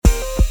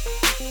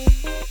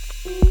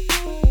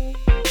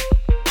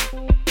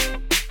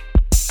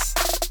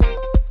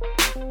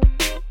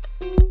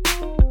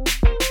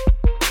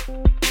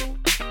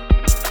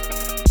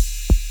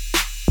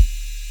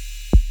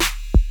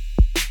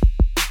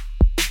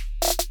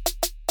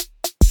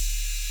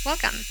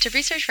Welcome to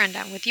Research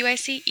Rundown with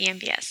UIC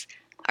EMBS,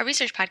 a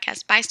research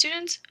podcast by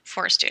students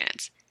for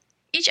students.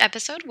 Each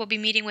episode, we'll be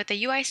meeting with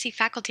a UIC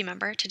faculty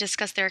member to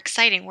discuss their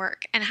exciting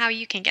work and how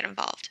you can get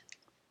involved.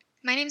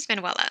 My name is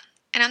Manuela,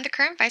 and I'm the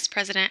current Vice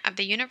President of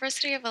the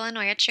University of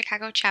Illinois at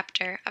Chicago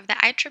chapter of the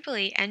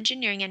IEEE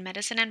Engineering in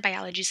Medicine and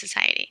Biology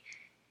Society.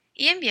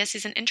 EMBS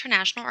is an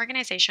international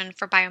organization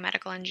for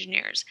biomedical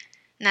engineers.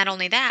 Not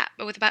only that,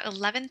 but with about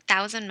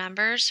 11,000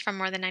 members from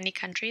more than 90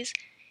 countries,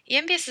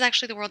 EMBS is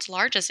actually the world's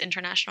largest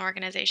international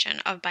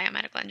organization of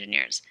biomedical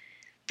engineers.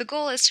 The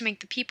goal is to make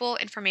the people,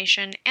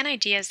 information, and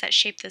ideas that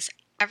shape this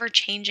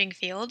ever-changing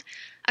field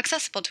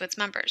accessible to its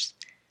members.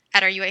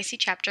 At our UIC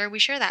chapter, we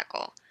share that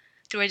goal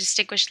through a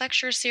distinguished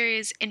lecture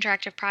series,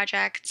 interactive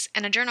projects,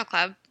 and a journal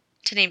club,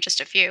 to name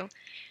just a few.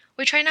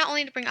 We try not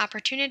only to bring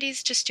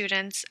opportunities to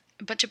students,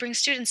 but to bring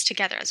students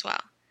together as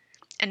well.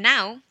 And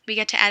now, we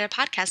get to add a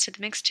podcast to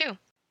the mix too.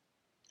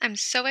 I'm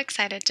so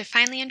excited to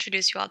finally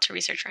introduce you all to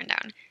Research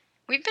Rundown.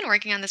 We've been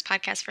working on this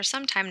podcast for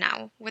some time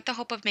now, with the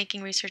hope of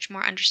making research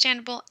more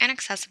understandable and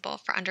accessible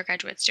for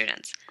undergraduate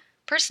students.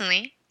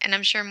 Personally, and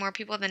I'm sure more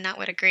people than not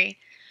would agree,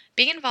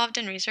 being involved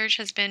in research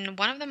has been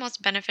one of the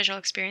most beneficial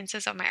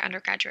experiences of my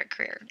undergraduate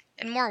career,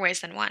 in more ways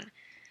than one.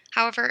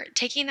 However,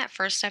 taking that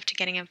first step to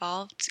getting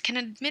involved can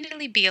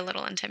admittedly be a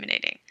little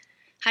intimidating.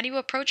 How do you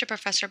approach a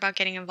professor about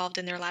getting involved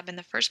in their lab in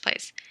the first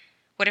place?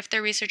 What if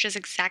their research is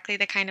exactly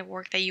the kind of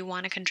work that you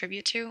want to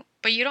contribute to,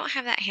 but you don't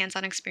have that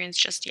hands-on experience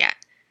just yet?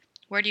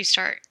 Where do you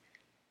start?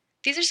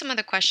 These are some of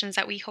the questions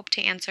that we hope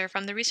to answer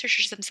from the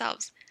researchers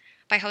themselves.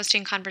 By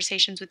hosting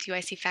conversations with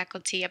UIC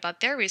faculty about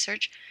their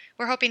research,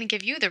 we're hoping to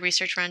give you the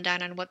research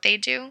rundown on what they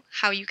do,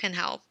 how you can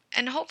help,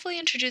 and hopefully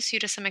introduce you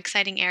to some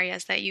exciting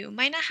areas that you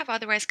might not have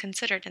otherwise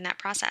considered in that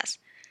process.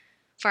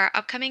 For our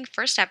upcoming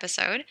first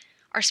episode,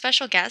 our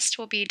special guest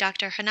will be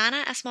Dr.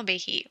 Hanana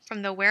Esmailbehi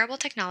from the Wearable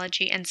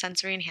Technology and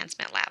Sensory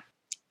Enhancement Lab.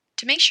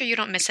 To make sure you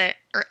don't miss it,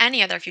 or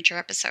any other future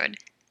episode,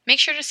 make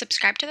sure to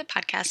subscribe to the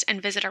podcast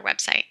and visit our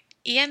website,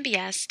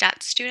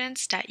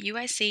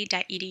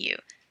 embs.students.uic.edu,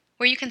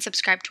 where you can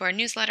subscribe to our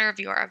newsletter,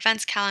 view our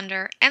events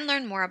calendar, and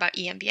learn more about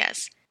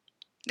EMBS.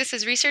 This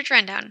is Research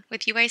Rundown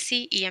with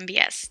UIC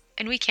EMBS,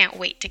 and we can't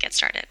wait to get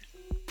started.